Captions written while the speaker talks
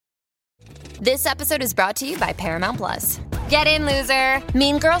This episode is brought to you by Paramount Plus. Get in, loser!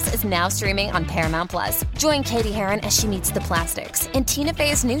 Mean Girls is now streaming on Paramount Plus. Join Katie Heron as she meets the plastics in Tina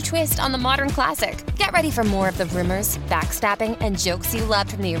Fey's new twist on the modern classic. Get ready for more of the rumors, backstabbing, and jokes you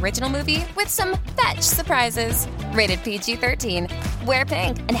loved from the original movie with some fetch surprises. Rated PG-13. Wear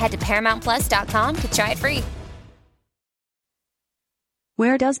pink and head to ParamountPlus.com to try it free.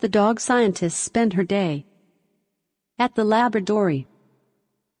 Where does the dog scientist spend her day? At the laboratory.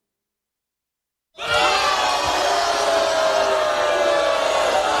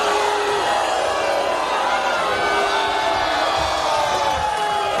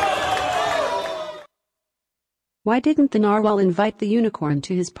 Why didn't the narwhal invite the unicorn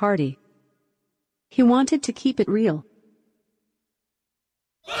to his party? He wanted to keep it real.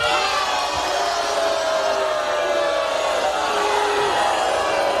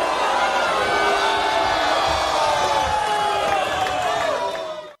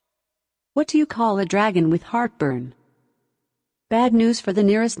 What do you call a dragon with heartburn? Bad news for the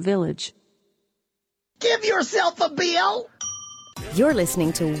nearest village. Give yourself a bill! You're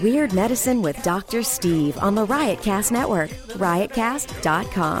listening to Weird Medicine with Dr. Steve on the Riotcast Network,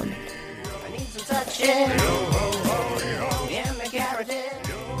 riotcast.com.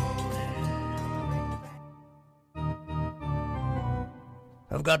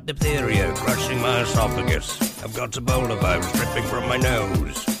 I've got diphtheria crushing my esophagus. I've got Ebola virus dripping from my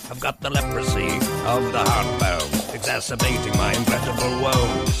nose. I've got the leprosy of the heart valve, exacerbating my incredible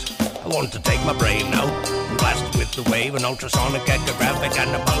woes. I want to take my brain out and blast it with the wave, an ultrasonic, echographic,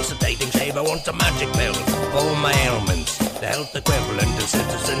 and a pulsating shave. I want a magic pill for all my ailments, the health equivalent of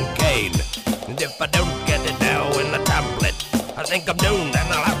Citizen Kane. And if I don't get it now in a tablet, I think I'm doomed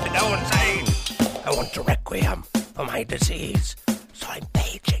and I'll have to go insane. I want a requiem for my disease, so I'm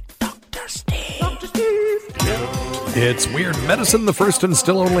paging Dr. Steve. Dr. Steve. It's Weird Medicine, the first and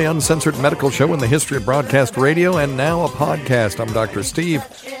still only uncensored medical show in the history of broadcast radio, and now a podcast. I'm Dr. Steve,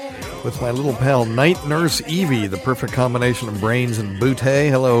 with my little pal, Night Nurse Evie, the perfect combination of brains and bootay.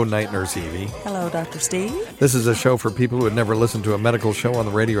 Hello, Night Nurse Evie. Hello, Dr. Steve. This is a show for people who had never listened to a medical show on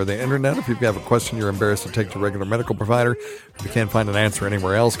the radio or the internet. If you have a question you're embarrassed to take to a regular medical provider, if you can't find an answer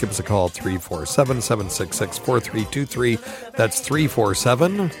anywhere else, give us a call at 347-766-4323. That's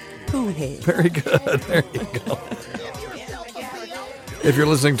 347. Poohead. Very good. There you go. If you're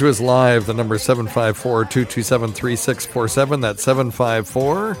listening to us live, the number is 754-227-3647. That's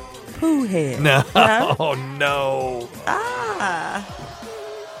 754... Poohead. No, no.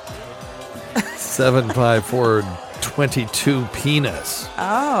 754-22 penis.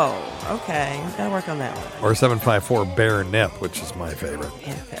 Oh, okay. Gotta work on that one. Or 754 bare nip, which is my favorite.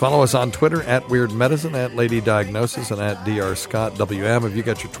 Okay. Follow us on Twitter at Weird Medicine, at Lady Diagnosis, and at Dr. Scott WM. Have you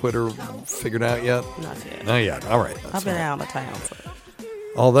got your Twitter figured out yet? Not yet. Not yet. All right. I've been out of town. So.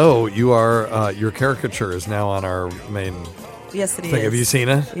 Although you are, your caricature is now on our main. Yes, it is. Have you seen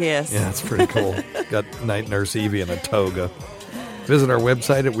it? Yes. Yeah, it's pretty cool. Got Night Nurse Evie in a toga. Visit our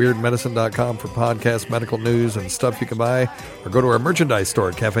website at weirdmedicine.com for podcast, medical news, and stuff you can buy. Or go to our merchandise store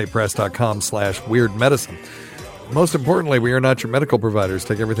at cafepress.com/weirdmedicine. Most importantly, we are not your medical providers.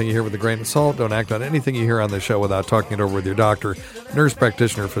 Take everything you hear with a grain of salt. Don't act on anything you hear on the show without talking it over with your doctor, nurse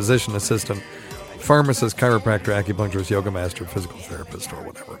practitioner, physician assistant, pharmacist, chiropractor, acupuncturist, yoga master, physical therapist, or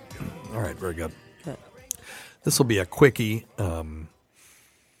whatever. All right, very good. This will be a quickie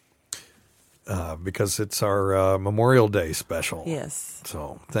because it's our Memorial Day special. Yes.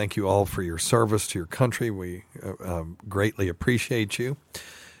 So thank you all for your service to your country. We greatly appreciate you.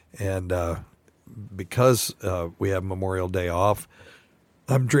 And because we have Memorial Day off,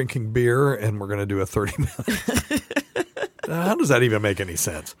 I'm drinking beer, and we're going to do a 30-minute. How does that even make any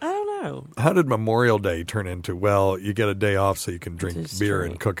sense? I don't know. How did Memorial Day turn into, well, you get a day off so you can drink beer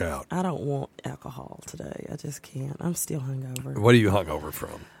and cook out? I don't want alcohol today. I just can't. I'm still hungover. What are you hungover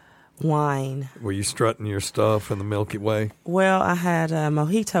from? Wine. Were you strutting your stuff in the Milky Way? Well, I had a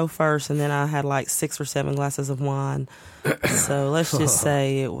mojito first, and then I had like 6 or 7 glasses of wine. So let's just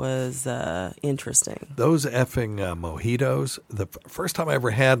say it was interesting. Those effing mojitos. The first time I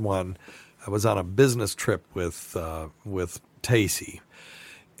ever had one, I was on a business trip with Tacey.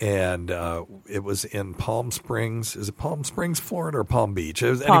 And it was in Palm Springs. Is it Palm Springs, Florida, or Palm Beach?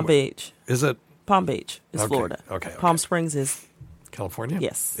 Palm Beach. Is it? Palm Beach is okay. Florida. Okay. Palm Springs is California?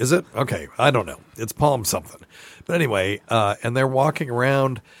 Yes. Is it? Okay. I don't know. It's Palm something. But anyway, and they're walking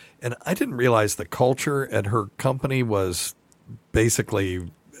around, and I didn't realize the culture at her company was basically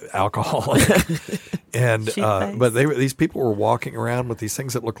alcoholic. And but these people were walking around with these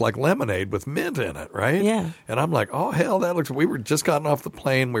things that looked like lemonade with mint in it, right? Yeah. And I'm like, oh hell, that looks. We were just gotten off the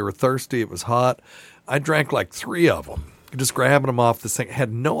plane. We were thirsty. It was hot. I drank like 3 of them. just grabbing them off this thing.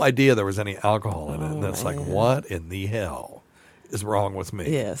 Had no idea there was any alcohol in it. And it's like, what in the hell is wrong with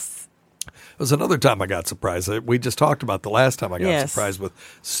me? Yes. It was another time I got surprised. We just talked about the last time I got Yes. surprised with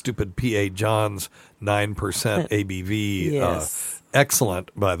stupid P.A. John's 9% ABV. Yes.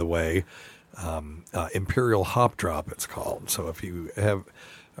 Excellent, by the way. Imperial Hop Drop, it's called. So if you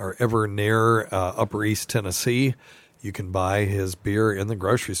are ever near Upper East Tennessee, you can buy his beer in the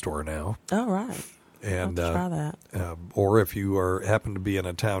grocery store now. Oh, right. And I'll try that. or if you happen to be in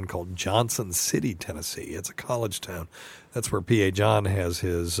a town called Johnson City, Tennessee, it's a college town. That's where P.A. John has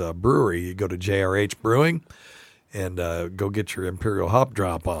his brewery. You go to JRH Brewing and go get your Imperial Hop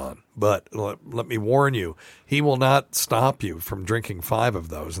Drop on. But let me warn you, he will not stop you from drinking 5 of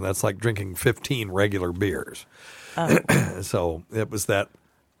those, and that's like drinking 15 regular beers. So it was that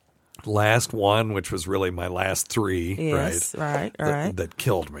last one, which was really my last 3, Yes, right. that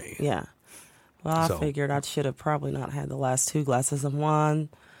killed me. Yeah. Well, I So- figured I should have probably not had the last 2 glasses of wine,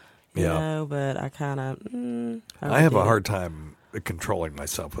 you Yeah. know, but I kind of. I have a hard time controlling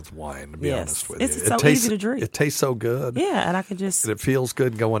myself with wine, to be Yes. honest with It's you. so tastes, easy to drink. It tastes so good. Yeah, and I could just. And it feels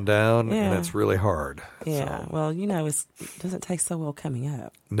good going down, and Yeah. it's really hard. Yeah, So, well, you know, it doesn't taste so well coming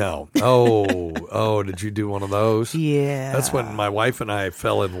up. no. Oh, did you do one of those? Yeah. That's when my wife and I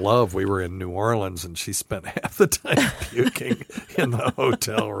fell in love. We were in New Orleans, and she spent half the time puking in the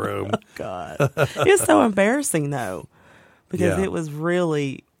hotel room. God. It's so embarrassing, though, because Yeah. it was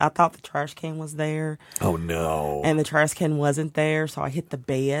really. I thought the trash can was there, Oh, no. and the trash can wasn't there, so I hit the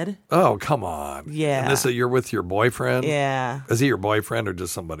bed. Oh, come on. Yeah. And you're with your boyfriend? Yeah. Is he your boyfriend or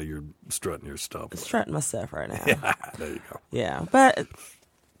just somebody you're strutting your stuff with? Strutting myself right now. There you go. Yeah, but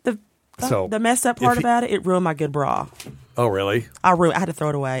So, the messed up part if he- about it ruined my good bra. Oh, really? I had to throw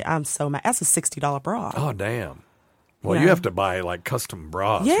it away. I'm so mad. That's a $60 bra. Oh, damn. Well, Yeah. you have to buy like custom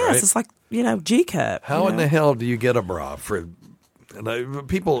bras, yes, right? it's like G cup. How in the hell do you get a bra for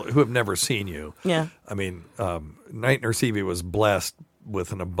people who have never seen you? Yeah. I mean, Night Nurse Evie was blessed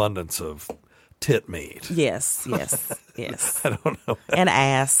with an abundance of tit meat. Yes. I don't know. And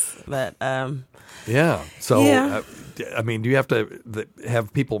ass, but Yeah. So, Yeah. I mean, do you have to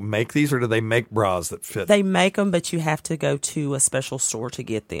have people make these, or do they make bras that fit? they make them, but you have to go to a special store to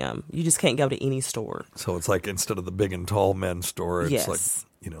get them. You just can't go to any store. So it's like instead of the big and tall men's store, it's Yes. like,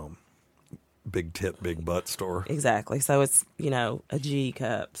 big tit, big butt store. Exactly. So it's a G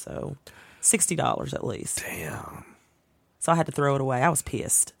cup, so $60 at least. Damn. So I had to throw it away. I was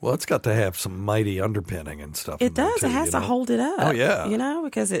pissed. Well, it's got to have some mighty underpinning and stuff. It in there, does. too, It has you to know? hold it up. Oh, yeah.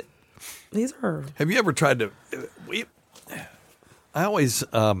 Because these are. Have you ever tried to? I always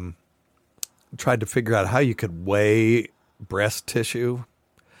tried to figure out how you could weigh breast tissue,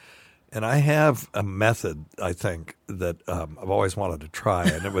 and I have a method I think that I've always wanted to try,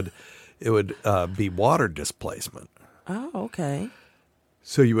 and it would be water displacement. Oh, okay.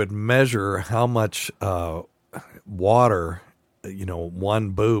 So you would measure how much water, one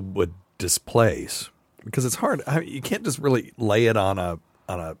boob would displace, because it's hard. You can't just really lay it on a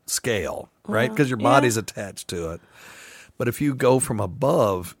scale, right? Because your body's attached to it. But if you go from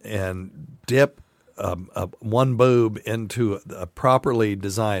above and dip one boob into a properly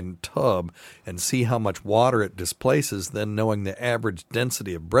designed tub and see how much water it displaces, then knowing the average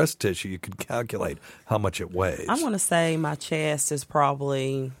density of breast tissue, you can calculate how much it weighs. I want to say my chest is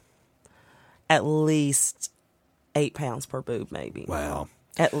probably at least 8 pounds per boob, maybe. Wow.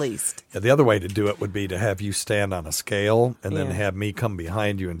 At least. Yeah, the other way to do it would be to have you stand on a scale and then Yeah. have me come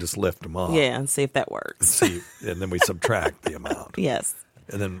behind you and just lift them up. Yeah, and see if that works. See, and then we subtract the amount. Yes.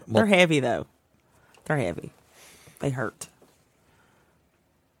 And then They're heavy, though. They're heavy. They hurt.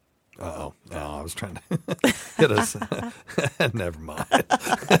 Uh-oh. No, I was trying to hit us. Never mind.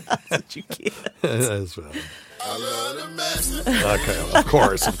 Did you get it? That's right. Okay, of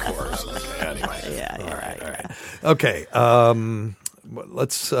course. Okay, anyway. Yeah, All yeah, right. Okay,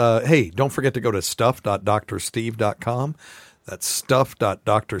 let's, hey, don't forget to go to stuff.drsteve.com. That's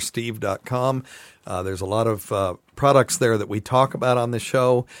stuff.drsteve.com. There's a lot of products there that we talk about on the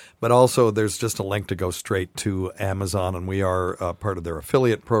show, but also there's just a link to go straight to Amazon, and we are part of their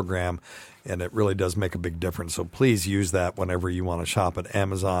affiliate program, and it really does make a big difference. So please use that whenever you want to shop at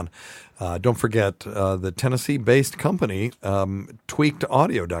Amazon. Don't forget the Tennessee-based company,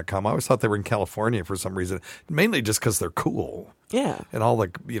 tweakedaudio.com. I always thought they were in California for some reason, mainly just because they're cool. Yeah. And all the,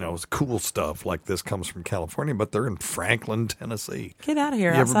 cool stuff like this comes from California, but they're in Franklin, Tennessee. Get out of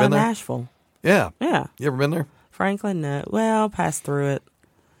here. You ever Outside been there? Nashville. Yeah. Yeah. You ever been there? Franklin, no. Well, pass through it.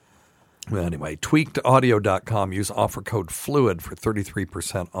 Well, anyway, tweakedaudio.com. Use offer code FLUID for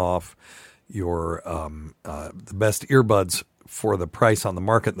 33% off your the best earbuds for the price on the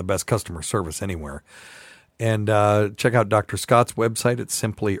market and the best customer service anywhere. And check out Dr. Scott's website at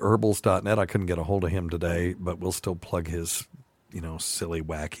simplyherbals.net. I couldn't get a hold of him today, but we'll still plug his, silly,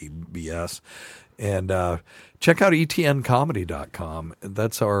 wacky BS. And check out etncomedy.com.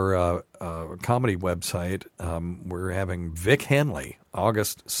 That's our comedy website. We're having Vic Henley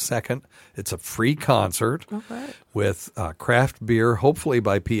August 2nd. It's a free concert with craft beer, hopefully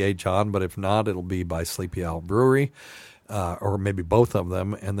by P.A. John, but if not, it'll be by Sleepy Owl Brewery. Or maybe both of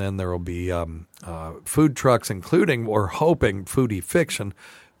them, and then there will be food trucks, including, we're hoping, Foodie Fiction,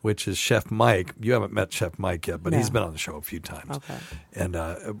 which is Chef Mike. You haven't met Chef Mike yet, but he's been on the show a few times. Okay. And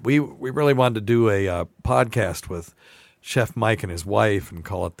we really wanted to do a podcast with Chef Mike and his wife and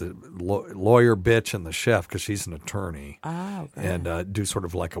call it the Lawyer Bitch and the Chef, because she's an attorney. Oh, okay. And do sort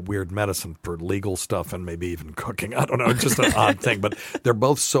of like a weird medicine for legal stuff and maybe even cooking. I don't know, just an odd thing. But they're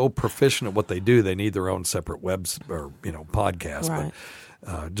both so proficient at what they do, they need their own separate webs or podcasts. Right.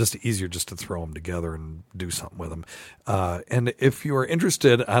 But just easier just to throw them together and do something with them. And if you are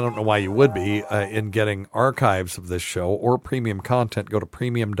interested, I don't know why you would be, in getting archives of this show or premium content, go to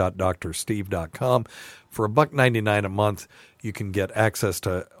premium.drsteve.com. For $1.99 a month, you can get access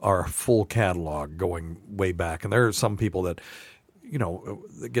to our full catalog going way back. And there are some people that,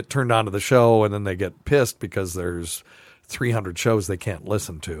 they get turned on to the show and then they get pissed because there's 300 shows they can't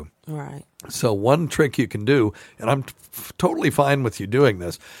listen to. Right. So one trick you can do, and I'm totally fine with you doing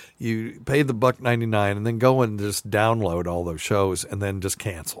this, you pay the $1.99 and then go and just download all those shows and then just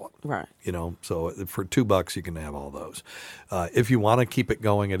cancel it. Right. So for $2 you can have all those. If you want to keep it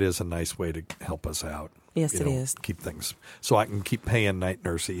going, it is a nice way to help us out. Yes, it is. Keep things so I can keep paying Night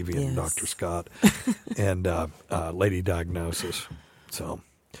Nurse Evie and Dr. Scott and Lady Diagnosis. So,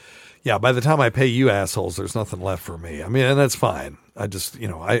 yeah, by the time I pay you assholes, there's nothing left for me. I mean, and that's fine. I just,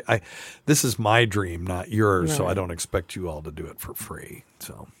 I this is my dream, not yours, so I don't expect you all to do it for free.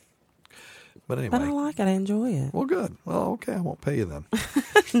 So, but anyway. But I like it. I enjoy it. Well, good. Well, okay, I won't pay you then.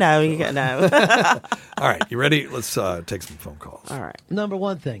 No. All right, you ready? Let's take some phone calls. All right. Number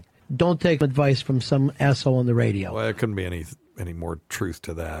one thing, don't take advice from some asshole on the radio. Well, there couldn't be any more truth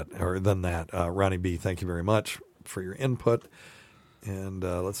to that or than that. Ronnie B., thank you very much for your input. And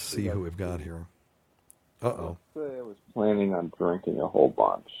let's see who we've got here. Uh-oh. Let's say I was planning on drinking a whole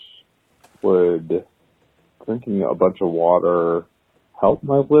bunch. Would drinking a bunch of water help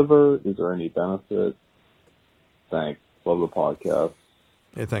my liver? Is there any benefit? Thanks. Love the podcast.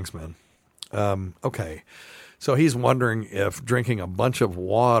 Hey, thanks, man. Okay. So he's wondering if drinking a bunch of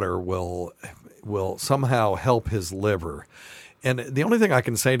water will somehow help his liver. And the only thing I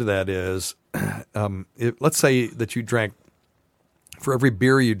can say to that is, let's say that you drank, for every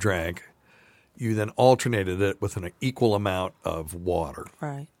beer you drank, you then alternated it with an equal amount of water.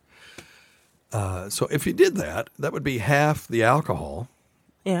 Right. So if you did that, that would be half the alcohol.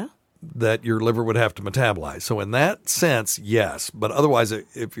 Yeah. That your liver would have to metabolize. So in that sense, yes. But otherwise,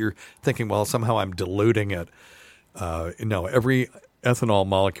 if you're thinking, well, somehow I'm diluting it, every ethanol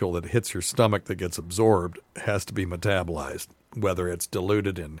molecule that hits your stomach that gets absorbed has to be metabolized, whether it's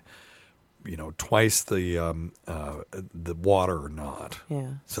diluted in, twice the water or not.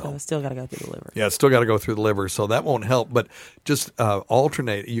 Yeah. So it's still got to go through the liver. Yeah, it's still got to go through the liver, so that won't help. But just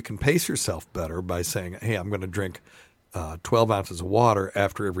alternate. You can pace yourself better by saying, hey, I'm going to drink 12 ounces of water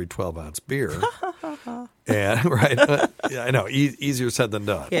after every 12-ounce beer. And right, I know, easier said than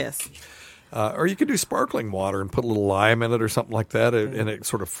done. Yes. Or you could do sparkling water and put a little lime in it or something like that, and it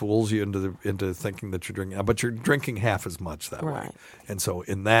sort of fools you into thinking that you're drinking, but you're drinking half as much that way. And so,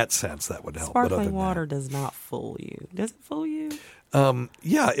 in that sense, that would help. Sparkling water does not fool you. Does it fool you?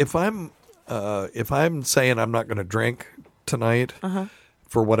 Yeah. If I'm saying I'm not going to drink tonight.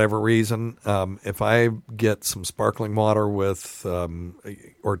 For whatever reason, if I get some sparkling water with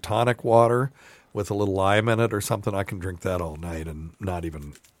or tonic water with a little lime in it or something, I can drink that all night and not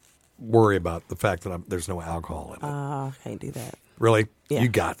even worry about the fact that there's no alcohol in it. I can't do that. Really? Yeah. You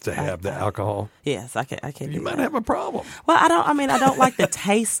got to have the alcohol? Yes, I can't do that. You might have a problem. Well, I don't like the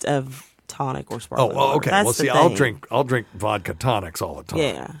taste of tonic or sparkling water. Okay. That's well, see, I'll drink vodka tonics all the time.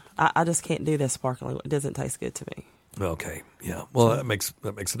 Yeah. I just can't do that sparkling. It doesn't taste good to me. Okay. Yeah. Well, that makes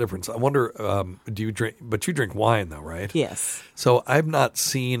a difference. I wonder, do you drink? But you drink wine, though, right? Yes. So I've not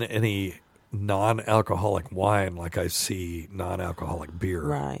seen any non-alcoholic wine like I see non-alcoholic beer.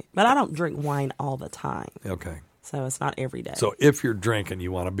 Right. But I don't drink wine all the time. Okay. So it's not every day. So if you're drinking,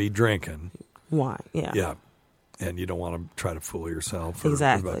 you want to be drinking wine. Yeah. Yeah. And you don't want to try to fool yourself.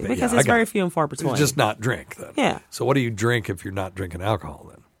 Exactly. Because it's very few and far between. Just not drink then. Yeah. So what do you drink if you're not drinking alcohol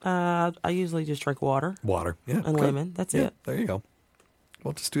then? I usually just drink water. Water, yeah. And lemon. That's it. There you go.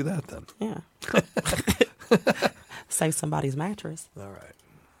 Well, just do that then. Yeah. Save somebody's mattress. All right.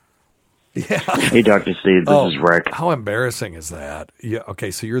 Yeah. Hey, Dr. Steve, this is Rick. How embarrassing is that? Yeah.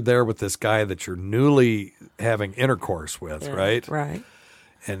 Okay, so you're there with this guy that you're newly having intercourse with, right? Right.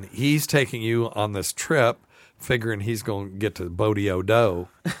 And he's taking you on this trip, figuring he's going to get to Bodie-O-Do,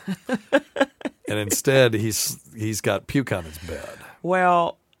 and instead he's got puke on his bed.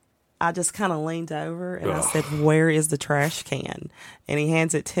 Well, I just kind of leaned over and I said, "Where is the trash can?" And he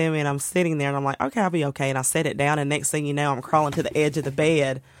hands it to me, and I'm sitting there, and I'm like, "Okay, I'll be okay." And I set it down, and next thing you know, I'm crawling to the edge of the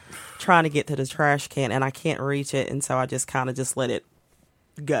bed, trying to get to the trash can, and I can't reach it, and so I just kind of just let it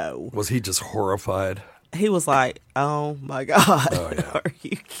go. Was he just horrified? He was like, "Oh my God, Are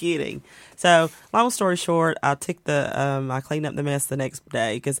you kidding?" So, long story short, I took I cleaned up the mess the next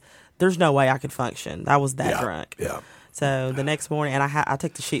day because there's no way I could function. I was that drunk. Yeah. So the next morning, and I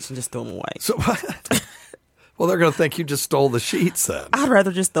took the sheets and just threw them away. So, well, they're going to think you just stole the sheets then. I'd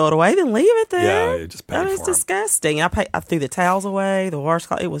rather just throw it away than leave it there. Yeah, you just paid for it's disgusting. I threw the towels away, the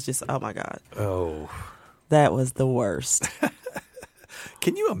washcloth. It was just, oh my God. Oh. That was the worst.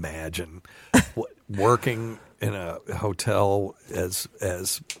 Can you imagine working in a hotel as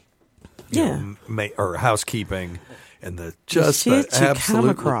you know, or housekeeping and the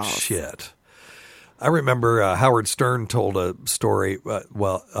absolute shit? I remember Howard Stern told a story.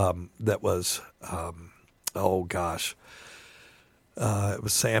 That was it was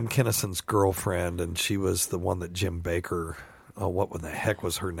Sam Kinnison's girlfriend, and she was the one that Jim Baker. Oh, what the heck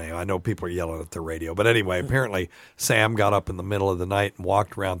was her name? I know people are yelling at the radio, but anyway, apparently Sam got up in the middle of the night and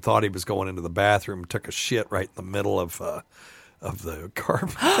walked around, thought he was going into the bathroom, took a shit right in the middle of the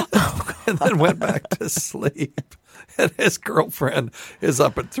carpet, and then went back to sleep. And his girlfriend is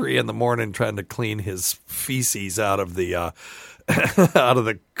up at 3 a.m. trying to clean his feces out of the out of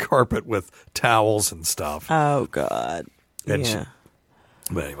the carpet with towels and stuff. Oh God! And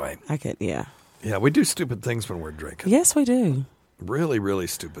but anyway, yeah, we do stupid things when we're drinking. Yes, we do. Really, really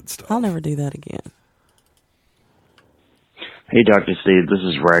stupid stuff. I'll never do that again. Hey, Dr. Steve, this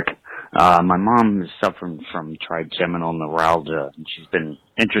is Rick. My mom is suffering from trigeminal neuralgia, and she's been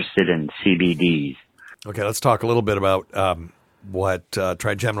interested in CBDs. Okay, let's talk a little bit about what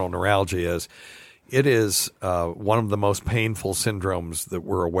trigeminal neuralgia is. It is one of the most painful syndromes that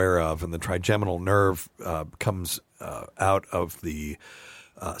we're aware of, and the trigeminal nerve comes out of the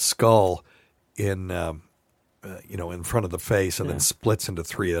skull in in front of the face and then splits into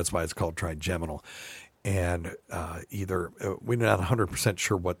 3. That's why it's called trigeminal. And we're not 100%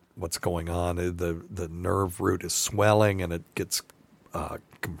 sure what's going on. The nerve root is swelling, and it gets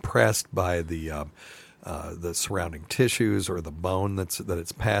compressed by the surrounding tissues or the bone that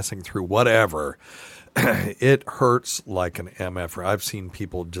it's passing through. Whatever, it hurts like an MF. I've seen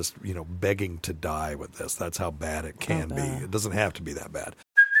people just begging to die with this. That's how bad it can be. It doesn't have to be that bad.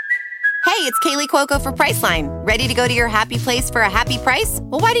 Hey, it's Kaylee Cuoco for Priceline. Ready to go to your happy place for a happy price?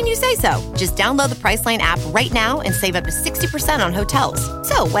 Well, why didn't you say so? Just download the Priceline app right now and save up to 60% on hotels.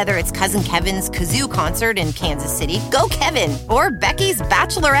 So whether it's Cousin Kevin's Kazoo Concert in Kansas City, go Kevin, or Becky's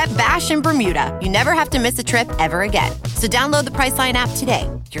Bachelorette Bash in Bermuda, you never have to miss a trip ever again. So download the Priceline app today.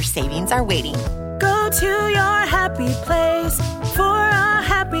 Your savings are waiting. Go to your happy place for a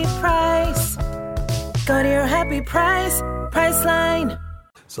happy price. Go to your happy price, Priceline.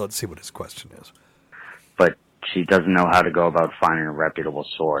 So let's see what his question is. But she doesn't know how to go about finding a reputable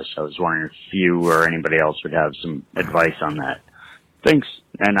source. I was wondering if you or anybody else would have some advice on that. Thanks.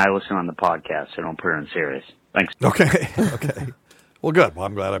 And I listen on the podcast, so don't put her in serious. Thanks. Okay. Well, good. Well,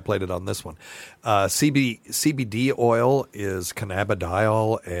 I'm glad I played it on this one. CBD oil is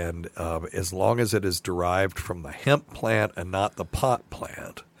cannabidiol, and as long as it is derived from the hemp plant and not the pot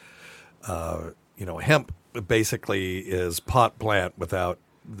plant, hemp basically is pot plant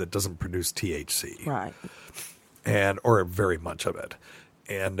that doesn't produce THC. Right. Or very much of it.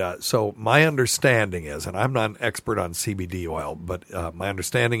 And so my understanding is, and I'm not an expert on CBD oil, but my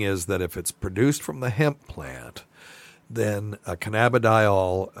understanding is that if it's produced from the hemp plant, then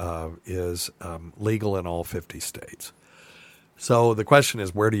cannabidiol is legal in all 50 states. So the question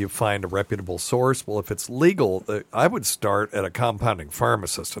is, where do you find a reputable source? Well, if it's legal, I would start at a compounding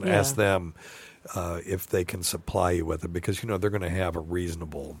pharmacist and ask them if they can supply you with it, because they're going to have a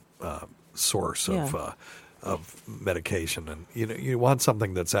reasonable source of medication, and you want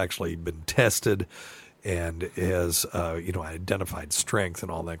something that's actually been tested and has identified strength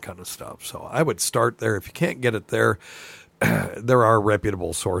and all that kind of stuff. So I would start there. If you can't get it there, there are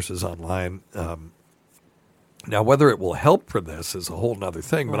reputable sources online. Now, whether it will help for this is a whole other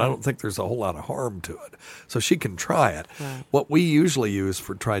thing, but I don't think there's a whole lot of harm to it. So she can try it. Right. What we usually use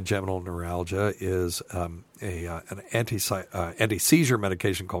for trigeminal neuralgia is an anti-seizure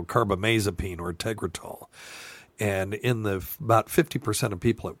medication called carbamazepine or Tegretol. And in the about 50% of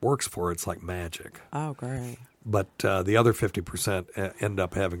people it works for, it's like magic. Oh, great. But the other 50% end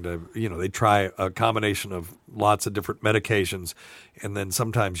up having to, they try a combination of lots of different medications, and then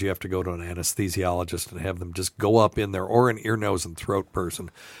sometimes you have to go to an anesthesiologist and have them just go up in there, or an ear, nose, and throat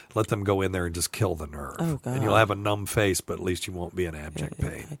person, let them go in there and just kill the nerve. Oh, God. And you'll have a numb face, but at least you won't be in abject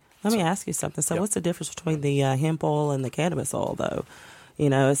pain. Okay. Let me ask you something. So what's the difference between the hemp oil and the cannabis oil, though?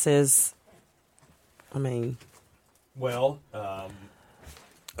 It says, Well,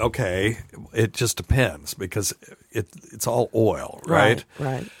 okay, it just depends because it's all oil, right?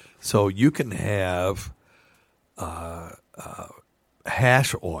 Right. So you can have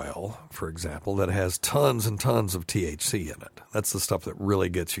hash oil, for example, that has tons and tons of THC in it. That's the stuff that really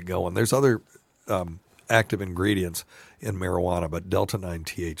gets you going. There's other active ingredients in marijuana, but Delta-9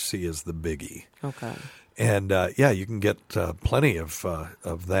 THC is the biggie. Okay. And you can get plenty of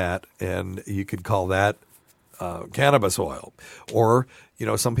that, and you could call that cannabis oil, or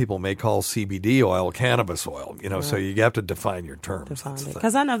some people may call CBD oil cannabis oil. Right. So you have to define your terms.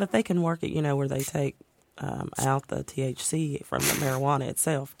 Because I know that they can work it, where they take out the THC from the marijuana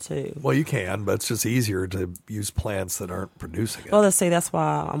itself too. Well, you can, but it's just easier to use plants that aren't producing it. Well, let's see. That's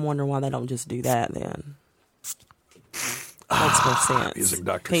why I'm wondering why they don't just do that then. Makes more sense. Using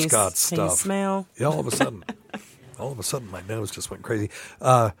Dr. Scott's stuff. Can you smell? Yeah, all of a sudden, my nose just went crazy.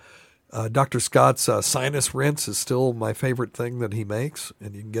 Dr. Scott's sinus rinse is still my favorite thing that he makes,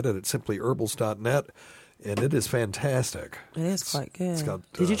 and you can get it at simplyherbals.net, and it is fantastic. It is quite good. It's got,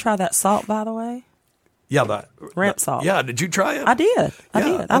 did you try that salt, by the way? Yeah, the ramp salt. Yeah, did you try it? I did.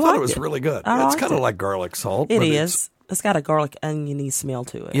 I thought it was really good. It's kind of like garlic salt. It is. It's got a garlic oniony smell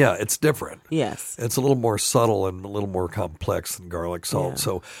to it. Yeah, it's different. Yes. It's a little more subtle and a little more complex than garlic salt.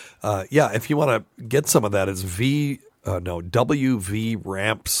 So, if you want to get some of that, it's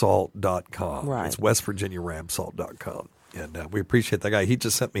wvrampsalt.com. Right. It's westvirginiarampsalt.com. And we appreciate that guy. He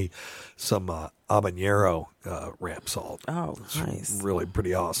just sent me some habanero ramp salt. Oh, nice. It's really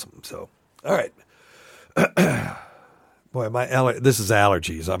pretty awesome. So, all right. Boy, this is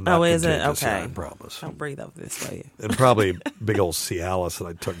allergies. I'm not is it? contagious, Okay. I promise. Don't breathe over this way. And probably big old Cialis that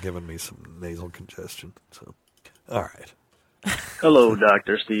I took giving me some nasal congestion. So, all right. Hello,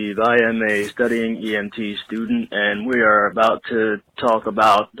 Dr. Steve. I am a studying EMT student, and we are about to talk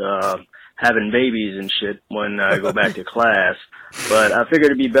about having babies and shit when I go back to class. But I figured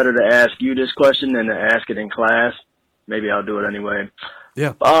it'd be better to ask you this question than to ask it in class. Maybe I'll do it anyway.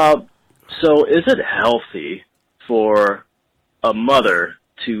 Yeah. So is it healthy for a mother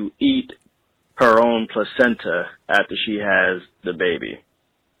to eat her own placenta after she has the baby?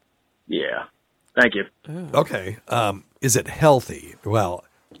 Yeah. Thank you. Okay. Is it healthy? Well,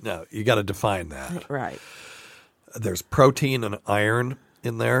 no, you got to define that. Right. There's protein and iron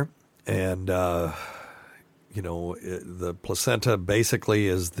in there, and the placenta basically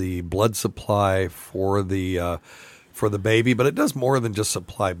is the blood supply for the baby, but it does more than just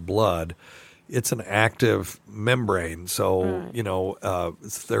supply blood. It's an active membrane, so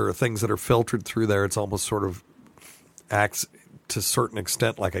there are things that are filtered through there. It's almost sort of acts to a certain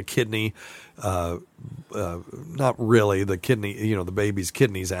extent like a kidney. Not really. The kidney, the baby's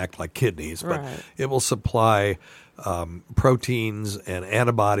kidneys act like kidneys, but it will supply proteins and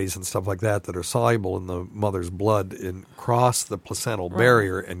antibodies and stuff like that are soluble in the mother's blood and cross the placental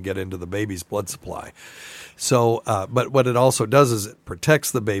barrier and get into the baby's blood supply. So, but what it also does is it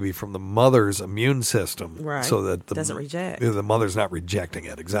protects the baby from the mother's immune system, so that doesn't reject. The mother's not rejecting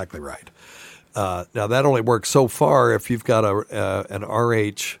it. Exactly right. Now that only works so far if you've got an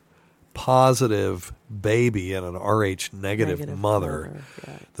RH positive baby and an RH negative mother.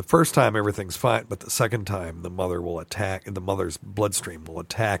 The first time everything's fine, but the second time the mother's bloodstream will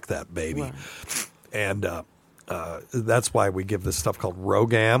attack that baby, and that's why we give this stuff called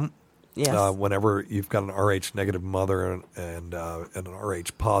RhoGAM. Yes. Whenever you've got an RH negative mother and an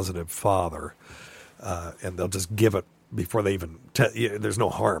RH positive father, and they'll just give it before they even there's no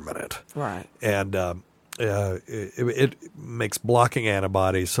harm in it. Right. And it makes blocking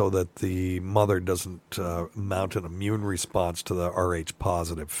antibodies so that the mother doesn't mount an immune response to the RH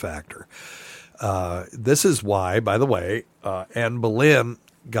positive factor. This is why, by the way, Anne Boleyn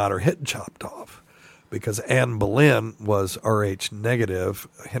got her head chopped off. Because Anne Boleyn was RH negative,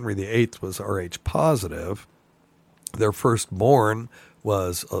 Henry VIII was RH positive. Their firstborn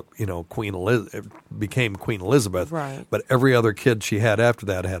was, became Queen Elizabeth. Right. But every other kid she had after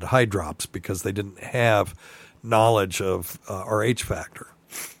that had high drops because they didn't have knowledge of RH factor.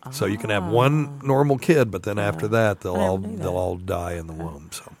 So you can have one normal kid, but then after that they'll all die in the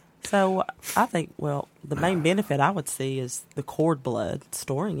womb. So I think, the main benefit I would see is the cord blood,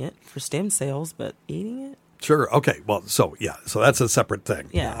 storing it for stem cells, but eating it? Sure. Okay. Well, so that's a separate thing.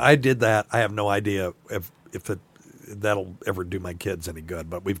 Yeah. I did that. I have no idea if that'll ever do my kids any good,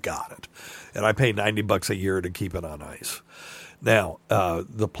 but we've got it. And I pay $90 a year to keep it on ice. Now,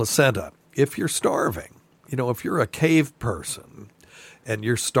 the placenta, if you're starving, if you're a cave person and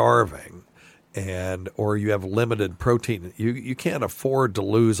you're starving or you have limited protein, you can't afford to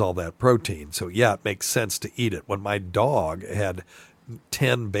lose all that protein. So yeah, it makes sense to eat it. When my dog had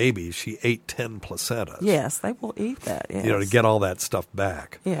 10 babies, she ate 10 placentas. Yes, they will eat that. Yes. To get all that stuff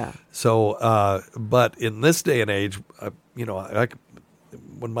back. Yeah. So, but in this day and age,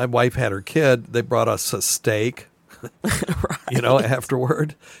 when my wife had her kid, they brought us a steak, right.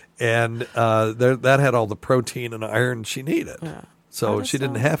 Afterward. And that had all the protein and iron she needed. Yeah. So she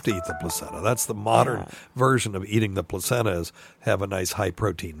didn't have to eat the placenta. That's the modern version of eating the placenta is have a nice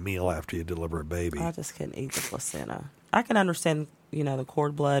high-protein meal after you deliver a baby. I just couldn't eat the placenta. I can understand, the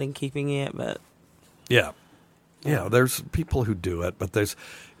cord blood and keeping it, but... Yeah, there's people who do it, but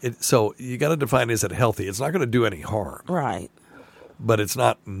so you got to define, is it healthy? It's not going to do any harm. Right. But it's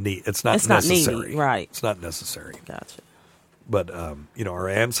not It's not necessary. Needy, right. It's not necessary. Gotcha. But, our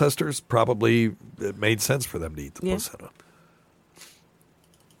ancestors probably, it made sense for them to eat the placenta.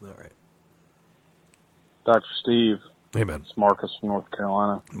 All right. Dr. Steve. Hey, man. It's Marcus from North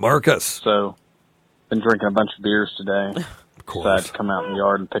Carolina. Marcus. So, been drinking a bunch of beers today. Of course. Decided to come out in the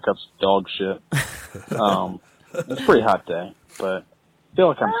yard and pick up some dog shit. It's a pretty hot day, but I feel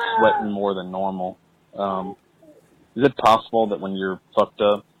like I'm sweating more than normal. Is it possible that when you're fucked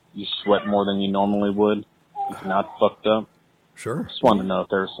up, you sweat more than you normally would if you're not fucked up? Sure. Just wanted to know if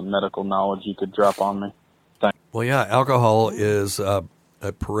there was some medical knowledge you could drop on me. Thanks. Well, yeah, alcohol is a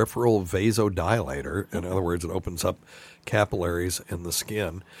peripheral vasodilator. In other words, it opens up capillaries in the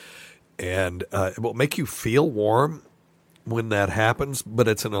skin. And it will make you feel warm when that happens, but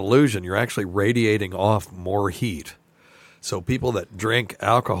it's an illusion. You're actually radiating off more heat. So people that drink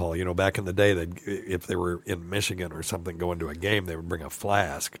alcohol, back in the day, if they were in Michigan or something going to a game, they would bring a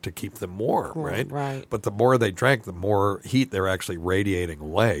flask to keep them warm, right? Right. But the more they drank, the more heat they're actually radiating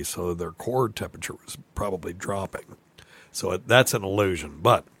away. So their core temperature was probably dropping. So that's an illusion.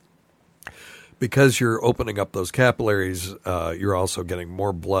 But because you're opening up those capillaries, you're also getting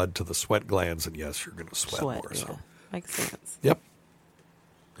more blood to the sweat glands, and yes, you're going to sweat more. Yeah. So. Makes sense. Yep.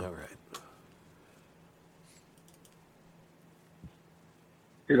 All right.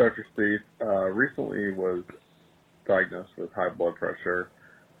 Hey, Dr. Steve. Recently was diagnosed with high blood pressure.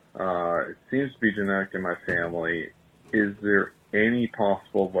 It seems to be genetic in my family. Is there any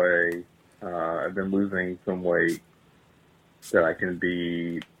possible way, I've been losing some weight, that I can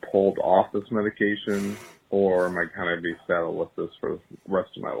be pulled off this medication, or am I kind of be saddled with this for the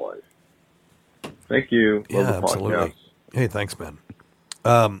rest of my life? Thank you. Love the absolutely. podcast. Hey, thanks, man.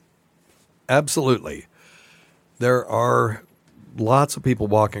 Absolutely. There are lots of people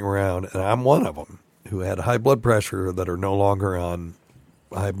walking around, and I'm one of them, who had high blood pressure that are no longer on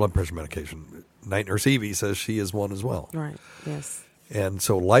high blood pressure medication. Night Nurse Evie says she is one as well. Right, yes. And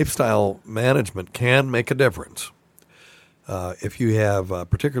so lifestyle management can make a difference. If you have,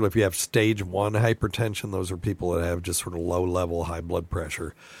 particularly if you have stage 1 hypertension, those are people that have just sort of low-level high blood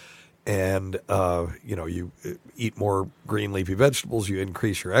pressure. And, you eat more green leafy vegetables, you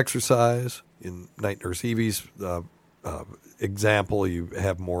increase your exercise. In Night Nurse Evie's example, you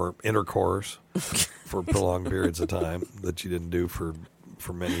have more intercourse for prolonged periods of time that you didn't do for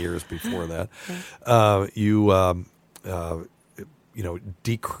many years before that.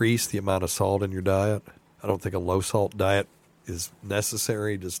 Decrease the amount of salt in your diet. I don't think a low-salt diet is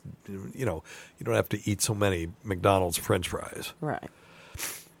necessary. Just, you don't have to eat so many McDonald's French fries. Right.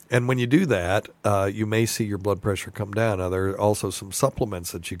 And when you do that, you may see your blood pressure come down. Now, there are also some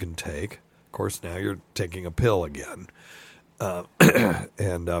supplements that you can take. Of course, now you're taking a pill again.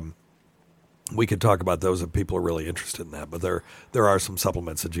 And we could talk about those if people are really interested in that. But there are some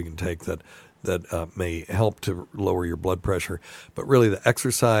supplements that you can take that may help to lower your blood pressure. But really, the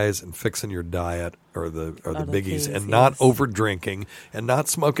exercise and fixing your diet are the biggies, keys, and not yes. over drinking and not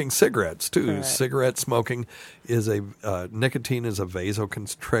smoking cigarettes too. Correct. Cigarette smoking is nicotine is a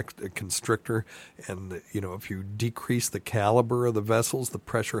vasoconstrictor, and if you decrease the caliber of the vessels, the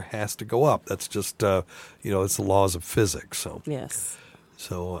pressure has to go up. That's just it's the laws of physics. So yes.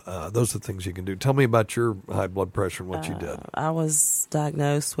 So those are the things you can do. Tell me about your high blood pressure and what you did. I was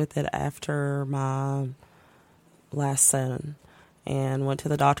diagnosed with it after my last son and went to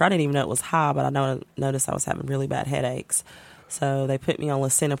the doctor. I didn't even know it was high, but I noticed I was having really bad headaches. So they put me on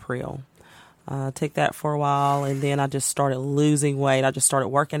lisinopril. Took that for a while, and then I just started losing weight. I just started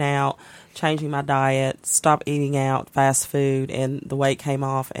working out, changing my diet, stopped eating out, fast food, and the weight came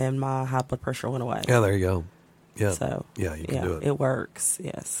off, and my high blood pressure went away. Yeah, there you go. Yeah. So, yeah, you can do it. It works,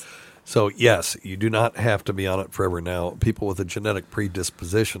 yes. So, yes, you do not have to be on it forever. Now, people with a genetic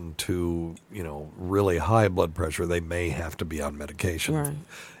predisposition to, really high blood pressure, they may have to be on medication. Right.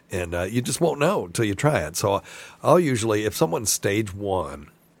 And you just won't know until you try it. So I'll usually, if someone's stage 1,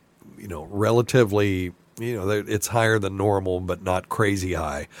 relatively, it's higher than normal, but not crazy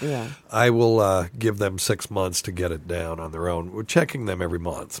high. Yeah. I will give them 6 months to get it down on their own. We're checking them every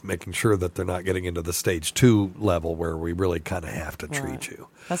month, making sure that they're not getting into the stage 2 level where we really kind of have to treat you.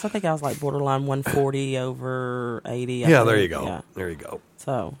 I think I was like borderline 140 over 80. Yeah, there you go. Yeah. There you go.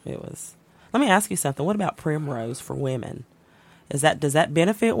 So it was. Let me ask you something. What about Primrose for women? Does that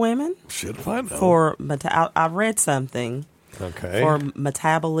benefit women? Should I know? I read something. Okay. For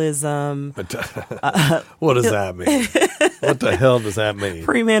metabolism. What does that mean? What the hell does that mean?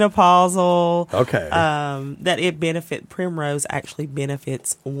 Premenopausal. Okay. That Primrose actually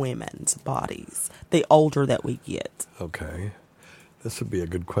benefits women's bodies the older that we get. Okay. This would be a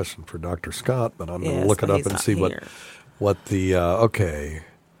good question for Dr. Scott, but I'm going to Yes, look it but up he's and not see here. what the, okay.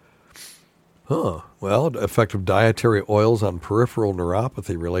 Huh. Well, effective dietary oils on peripheral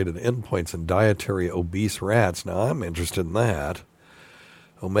neuropathy-related endpoints in dietary obese rats. Now, I'm interested in that.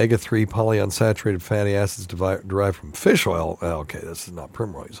 Omega-3 polyunsaturated fatty acids derived from fish oil. Okay, this is not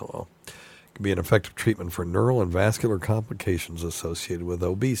primrose oil. Can be an effective treatment for neural and vascular complications associated with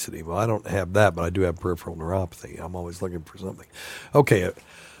obesity. Well, I don't have that, but I do have peripheral neuropathy. I'm always looking for something. Okay.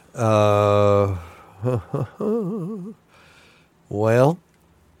 Well,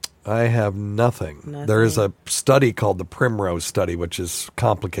 I have nothing. There is a study called the Primrose Study, which is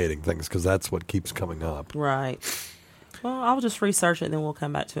complicating things because that's what keeps coming up. Right. Well, I'll just research it and then we'll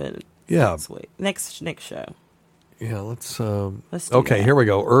come back to it next week. Next show. Yeah, let's do okay, that. here we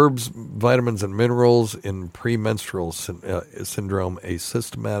go. Herbs, vitamins, and minerals in premenstrual syndrome, a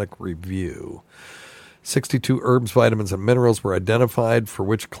systematic review. 62 herbs, vitamins, and minerals were identified for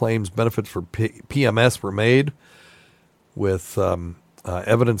which claims benefits for PMS were made, with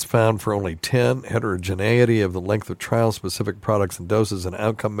evidence found for only 10. Heterogeneity of the length of trial, specific products and doses, and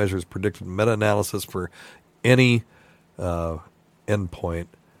outcome measures predicted meta-analysis for any endpoint.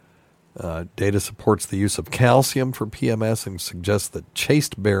 Data supports the use of calcium for PMS and suggests that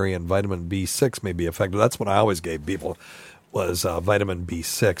chasteberry and vitamin B6 may be effective. That's what I always gave people, was vitamin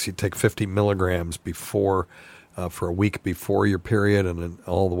B6. You take 50 milligrams before, for a week before your period and then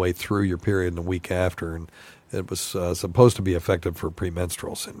all the way through your period and a week after. And it was supposed to be effective for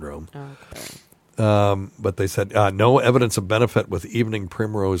premenstrual syndrome. Okay. But they said no evidence of benefit with evening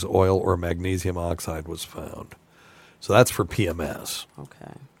primrose oil or magnesium oxide was found. So that's for PMS.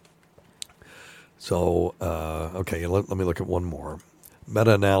 Okay. So, okay, let me look at one more.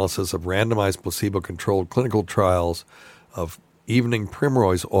 Meta-analysis of randomized placebo-controlled clinical trials of evening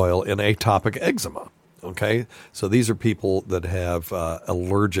primrose oil in atopic eczema. Okay? So these are people that have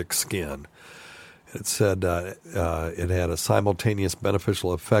allergic skin. It said it had a simultaneous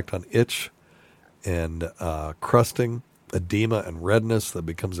beneficial effect on itch and crusting, edema, and redness that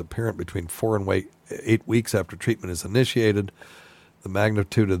becomes apparent between 4 and 8 weeks after treatment is initiated. The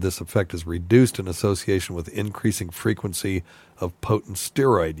magnitude of this effect is reduced in association with increasing frequency of potent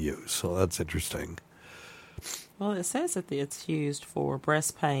steroid use. So that's interesting. Well, it says that it's used for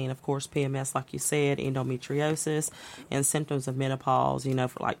breast pain, of course, PMS, like you said, endometriosis, and symptoms of menopause,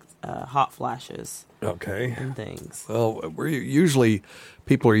 for like hot flashes. Okay. And things. Well, usually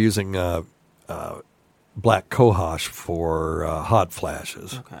people are using black cohosh for hot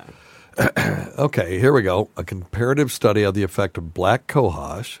flashes. Okay. Okay, here we go. A comparative study of the effect of black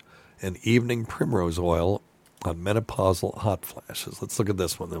cohosh and evening primrose oil on menopausal hot flashes. Let's look at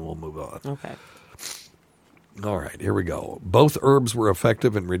this one, then we'll move on. Okay. All right, here we go. Both herbs were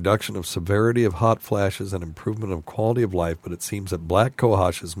effective in reduction of severity of hot flashes and improvement of quality of life, but it seems that black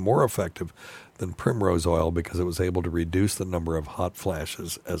cohosh is more effective than primrose oil because it was able to reduce the number of hot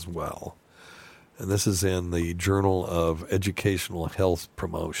flashes as well. And this is in the Journal of Educational Health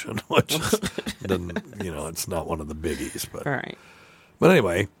Promotion, which doesn't, it's not one of the biggies. But, all right. But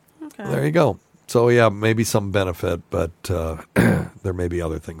anyway, There you go. So, yeah, maybe some benefit, but there may be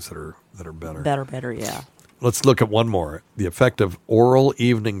other things that are better. Better, yeah. Let's look at one more. The effect of oral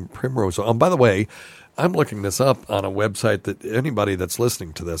evening primrose oil. And by the way, I'm looking this up on a website that anybody that's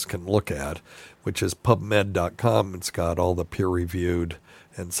listening to this can look at, which is PubMed.com. It's got all the peer-reviewed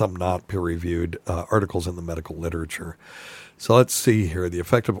and some not peer-reviewed articles in the medical literature. So let's see here. The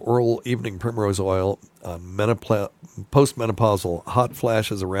effect of oral evening primrose oil on postmenopausal hot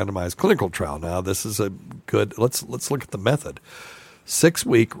flashes, a randomized clinical trial. Now, this is a good, let's look at the method.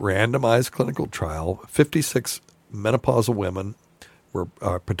 6-week randomized clinical trial, 56 menopausal women were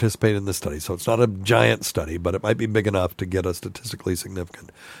participating in this study. So it's not a giant study, but it might be big enough to get a statistically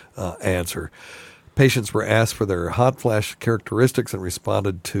significant answer. Patients were asked for their hot flash characteristics and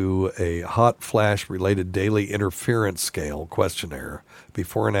responded to a hot flash-related daily interference scale questionnaire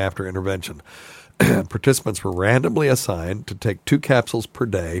before and after intervention. Participants were randomly assigned to take 2 capsules per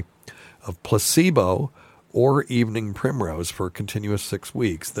day of placebo or evening primrose for a continuous 6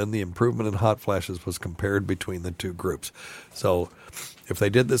 weeks. Then the improvement in hot flashes was compared between the 2 groups. So if they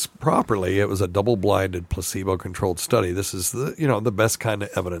did this properly, it was a double-blinded placebo-controlled study. This is the best kind of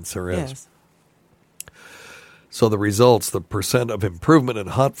evidence there is. Yes. So the results, the percent of improvement in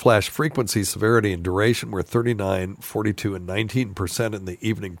hot flash frequency, severity, and duration were 39, 42, and 19% in the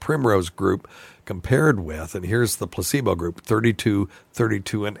evening primrose group compared with, and here's the placebo group, 32,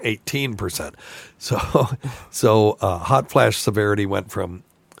 32, and 18%. So hot flash severity went from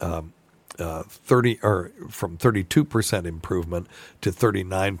 32% improvement to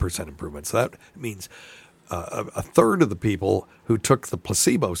 39% improvement. So that means a third of the people who took the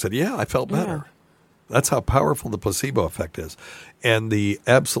placebo said, "Yeah, I felt better." Yeah. That's how powerful the placebo effect is. And the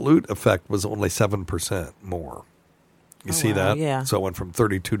absolute effect was only 7% more. You see that? Yeah. So it went from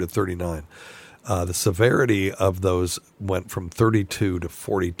 32 to 39. The severity of those went from 32 to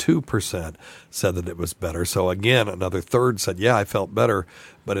 42%, said that it was better. So again, another third said, yeah, I felt better.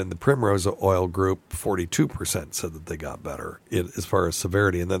 But in the primrose oil group, 42% said that they got better as far as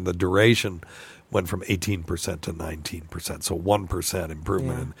severity. And then the duration went from 18% to 19%. So 1%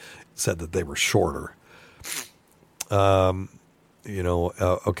 improvement and said that they were shorter. Okay.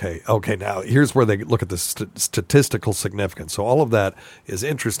 Now here's where they look at the statistical significance. So all of that is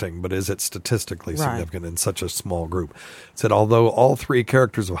interesting, but is it statistically significant in such a small group? It said, although all 3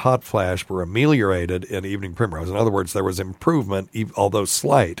 characters of hot flash were ameliorated in evening primrose, in other words, there was improvement, although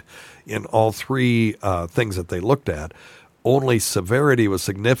slight, in all 3 things that they looked at. Only severity was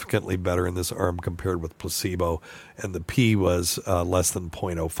significantly better in this arm compared with placebo, and the P was less than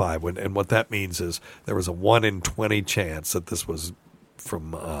 0.05. And what that means is there was a 1 in 20 chance that this was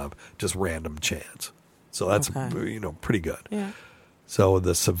from just random chance. So that's pretty good. Yeah. So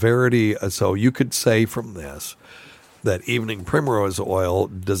the severity. So you could say from this that evening primrose oil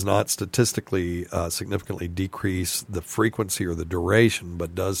does not statistically significantly decrease the frequency or the duration,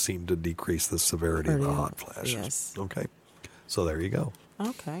 but does seem to decrease the severity of the hot flashes. Yes. Okay. So there you go.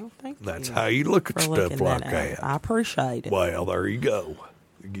 Okay, thank you. That's how you look at stuff like that. I appreciate it. Well, there you go.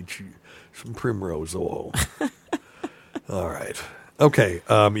 Get you some primrose oil. All right. Okay.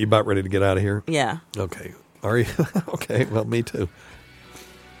 You about ready to get out of here? Yeah. Okay. Are you? Okay. Well, me too.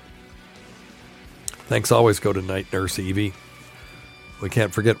 Thanks always go to Night Nurse Evie. We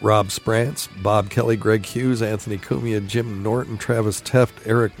can't forget Rob Sprance, Bob Kelly, Greg Hughes, Anthony Cumia, Jim Norton, Travis Teft,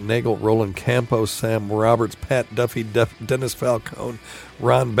 Eric Nagel, Roland Campos, Sam Roberts, Pat Duffy, Dennis Falcone,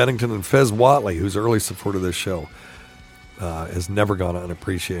 Ron Bennington, and Fez Watley, whose early support of this show has never gone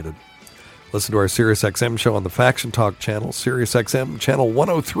unappreciated. Listen to our SiriusXM show on the Faction Talk channel, SiriusXM channel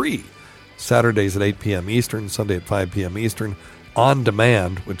 103, Saturdays at 8 p.m. Eastern, Sunday at 5 p.m. Eastern, on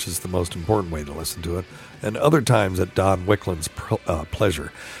demand, which is the most important way to listen to it, and other times at Don Wickland's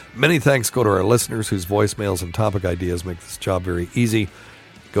pleasure. Many thanks go to our listeners whose voicemails and topic ideas make this job very easy.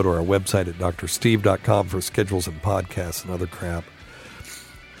 Go to our website at drsteve.com for schedules and podcasts and other crap.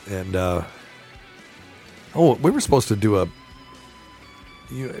 And, we were supposed to do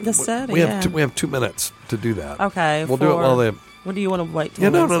the study, we have 2 minutes to do that. Okay. We'll do it while they... What do you want to wait till? Yeah,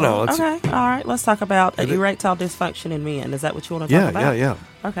 no. Okay, all right. Let's talk about erectile dysfunction in men. Is that what you want to talk about? Yeah.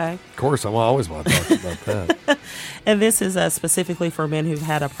 Okay. Of course, I always want to talk about that. And this is specifically for men who've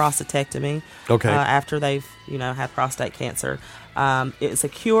had a prostatectomy. Okay. After they've, had prostate cancer. It's a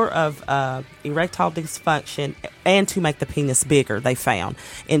cure of erectile dysfunction and to make the penis bigger, they found.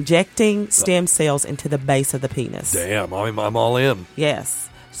 Injecting stem cells into the base of the penis. Damn, I'm all in. Yes.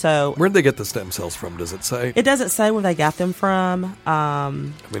 So where'd they get the stem cells from? Does it say? It doesn't say where they got them from.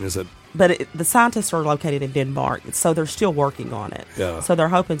 Is it? But the scientists are located in Denmark, so they're still working on it. Yeah. So they're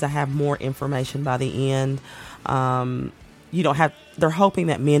hoping to have more information by the end. They're hoping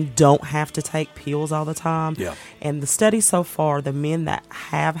that men don't have to take pills all the time. Yeah. And the study so far, the men that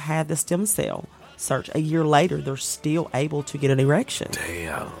have had the stem cell search, a year later, they're still able to get an erection.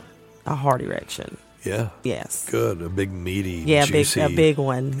 Damn. A hard erection. Yeah. Yes. Good. A big meaty, Yeah, juicy. a big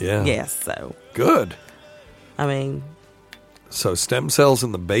one. Yeah. Yes. So good. I mean, so stem cells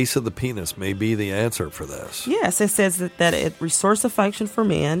in the base of the penis may be the answer for this. Yes, it says that it restores the function for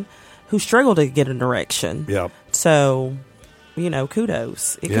men who struggle to get an erection. Yeah. So,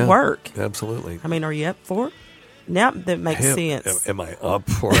 kudos. It could work. Absolutely. I mean, are you up for it? Now that makes sense. Am I up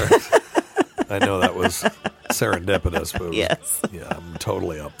for it? I know that was serendipitous, but yes. Yeah, I'm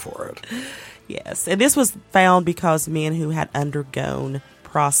totally up for it. Yes. And this was found because men who had undergone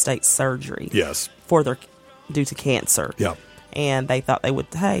prostate surgery. Yes. Due to cancer. Yeah. And they thought they would,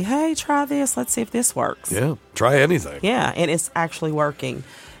 hey, try this. Let's see if this works. Yeah. Try anything. Yeah. And it's actually working.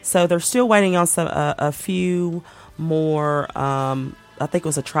 So they're still waiting on a few more. I think it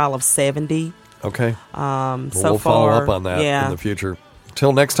was a trial of 70. Okay. We'll follow up on that in the future.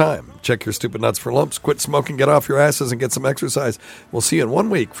 Till next time, check your stupid nuts for lumps, quit smoking, get off your asses, and get some exercise. We'll see you in 1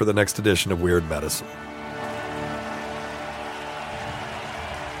 week for the next edition of Weird Medicine.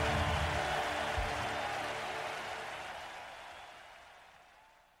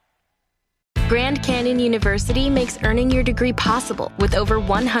 Grand Canyon University makes earning your degree possible with over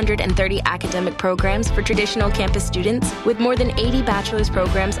 130 academic programs for traditional campus students, with more than 80 bachelor's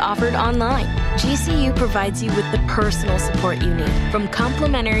programs offered online. GCU provides you with the personal support you need, from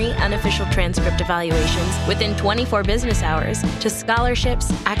complimentary unofficial transcript evaluations within 24 business hours to scholarships,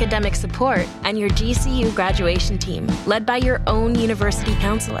 academic support, and your GCU graduation team, led by your own university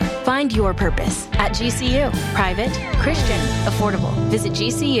counselor. Find your purpose at GCU. Private, Christian, affordable. Visit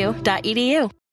gcu.edu.